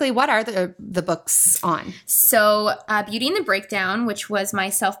just quickly, what are the books on? So Beauty and the Breakdown, which was my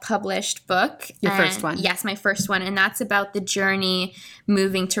self-published book. Your first one? Yes, my first one. And that's about the journey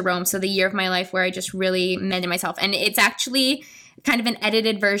moving to Rome. So the year of my life where I just really mended myself. And it's actually kind of an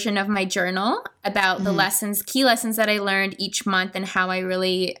edited version of my journal about the key lessons that I learned each month and how I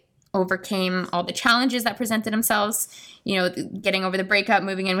really overcame all the challenges that presented themselves, getting over the breakup,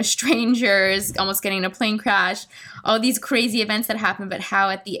 moving in with strangers, almost getting in a plane crash, all these crazy events that happened, but how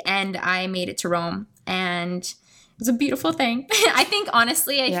at the end I made it to Rome. And it was a beautiful thing. I think,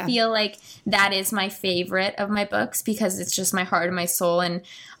 honestly, I feel like that is my favorite of my books, because it's just my heart and my soul. And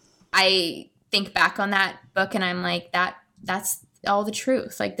I think back on that book and I'm like, that's all the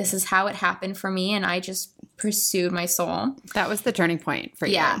truth. Like, this is how it happened for me. And I just pursued my soul. That was the turning point for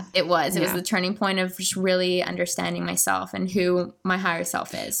you. Yeah, it was. It was the turning point of just really understanding myself and who my higher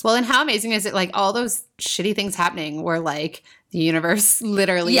self is. Well, and how amazing is it? Like, all those shitty things happening were like the universe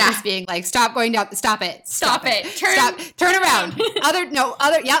literally just being like, stop going down, stop it. Turn around.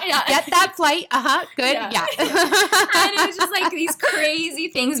 Get that flight. Good. Yeah. And it was just like these crazy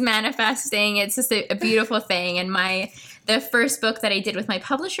things manifesting. It's just a beautiful thing. And the first book that I did with my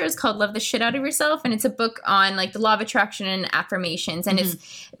publisher is called Love the Shit Out of Yourself. And it's a book on like the law of attraction and affirmations. And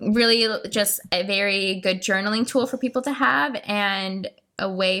it's really just a very good journaling tool for people to have, and a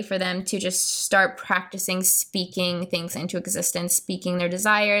way for them to just start practicing speaking things into existence, speaking their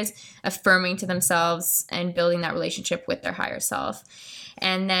desires, affirming to themselves, and building that relationship with their higher self.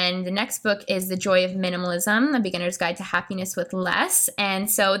 And then the next book is The Joy of Minimalism, A Beginner's Guide to Happiness with Less.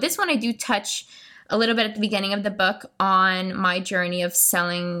 And so this one I do touch a little bit at the beginning of the book on my journey of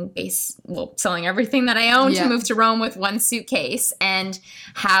selling everything that I own to move to Rome with one suitcase, and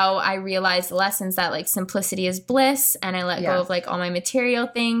how I realized the lessons that like simplicity is bliss, and I let go of like all my material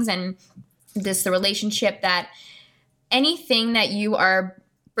things, and the relationship that anything that you are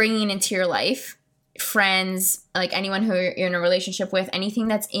bringing into your life, friends, like anyone who you're in a relationship with, anything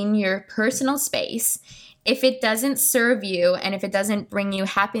that's in your personal space, if it doesn't serve you and if it doesn't bring you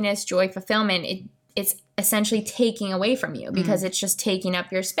happiness, joy, fulfillment, it's essentially taking away from you because it's just taking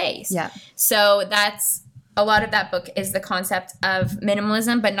up your space. Yeah. So that's a lot of that book is the concept of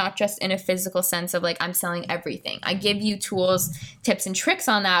minimalism, but not just in a physical sense of like I'm selling everything. I give you tools, tips, and tricks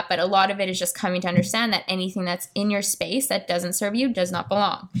on that, but a lot of it is just coming to understand that anything that's in your space that doesn't serve you does not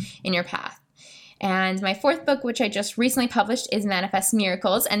belong in your path. And my fourth book, which I just recently published, is Manifest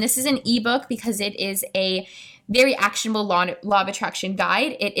Miracles. And this is an ebook because it is a very actionable law of attraction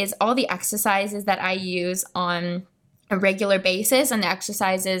guide. It is all the exercises that I use on a regular basis, and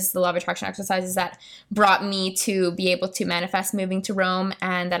the law of attraction exercises that brought me to be able to manifest moving to Rome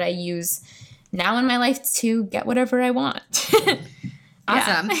and that I use now in my life to get whatever I want.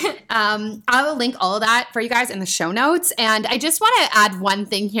 Awesome. I will link all of that for you guys in the show notes. And I just want to add one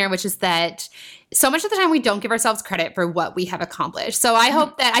thing here, which is that so much of the time we don't give ourselves credit for what we have accomplished. So I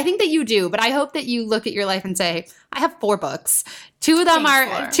think that you do, but I hope that you look at your life and say, I have 4 books. Two of them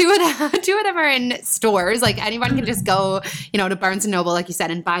are in stores. Like anyone can just go, to Barnes and Noble, like you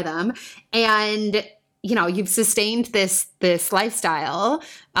said, and buy them. And you've sustained this lifestyle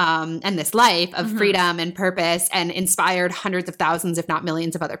and this life of freedom and purpose and inspired hundreds of thousands, if not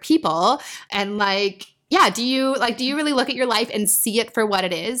millions of other people. And do you really look at your life and see it for what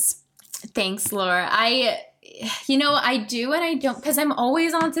it is? Thanks, Laura. I do and I don't because I'm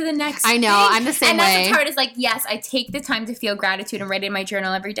always on to the next I know. thing. I'm the same way. And that's what's hard is like, yes, I take the time to feel gratitude and write in my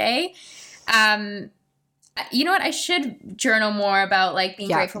journal every day. You know what? I should journal more about like being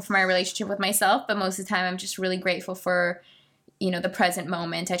grateful for my relationship with myself, but most of the time I'm just really grateful for, the present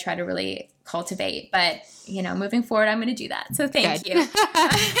moment. I try to really cultivate, but moving forward, I'm going to do that. So thank you. Well,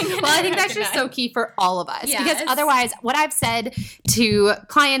 I think that's just so key for all of us because otherwise what I've said to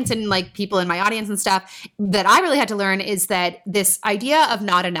clients and like people in my audience and stuff that I really had to learn is that this idea of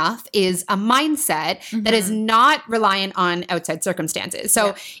not enough is a mindset that is not reliant on outside circumstances.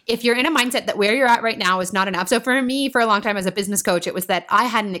 So if you're in a mindset that where you're at right now is not enough. So for me, for a long time as a business coach, it was that I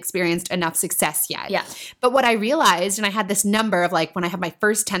hadn't experienced enough success yet. Yeah. But what I realized, and I had this number of like when I have my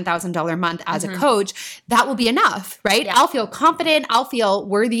first $10,000 month as a coach, that will be enough, right? Yeah. I'll feel confident. I'll feel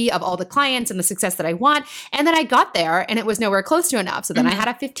worthy of all the clients and the success that I want. And then I got there and it was nowhere close to enough. So then I had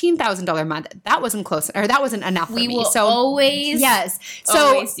a $15,000 month. That wasn't close, or that wasn't enough for me. We will always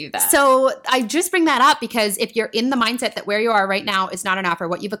do that. So I just bring that up because if you're in the mindset that where you are right now is not enough or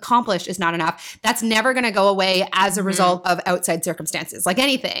what you've accomplished is not enough, that's never going to go away as a result of outside circumstances. Like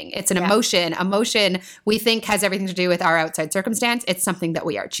anything, it's an emotion. Emotion we think has everything to do with our outside circumstance. It's something that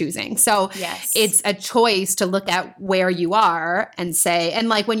we are choosing. So it's a choice to look at where you are and say, and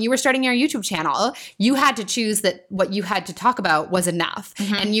like when you were starting your YouTube channel, you had to choose that what you had to talk about was enough.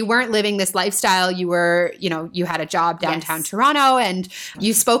 And you weren't living this lifestyle. You were, you had a job downtown Toronto and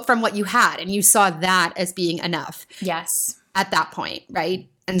you spoke from what you had and you saw that as being enough. Yes. At that point, right?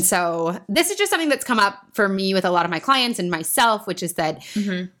 And so this is just something that's come up for me with a lot of my clients and myself, which is that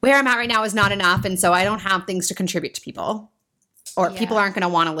where I'm at right now is not enough. And so I don't have things to contribute to people. Or people aren't going to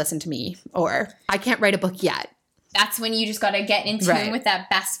want to listen to me, or I can't write a book yet. That's when you just got to get in tune with that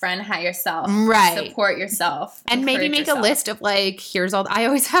best friend, yourself. Right. Support yourself. And maybe make a list of like, here's all, I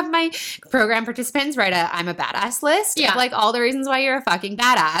always have my program participants write a I'm a badass list of like all the reasons why you're a fucking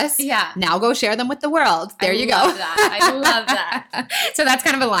badass. Yeah. Now go share them with the world. There you go. I love that. So that's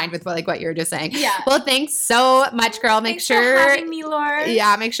kind of aligned with what you were just saying. Yeah. Well, thanks so much, girl. Thanks for having me, Laura.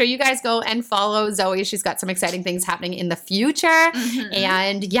 Yeah. Make sure you guys go and follow Zoey. She's got some exciting things happening in the future.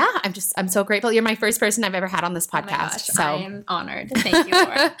 And yeah, I'm so grateful. You're my first person I've ever had on this podcast. Oh my gosh, so I am honored. Thank you,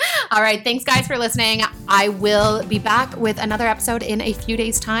 Laura. All right. Thanks, guys, for listening. I will be back with another episode in a few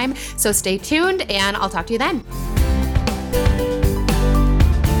days' time. So stay tuned, and I'll talk to you then.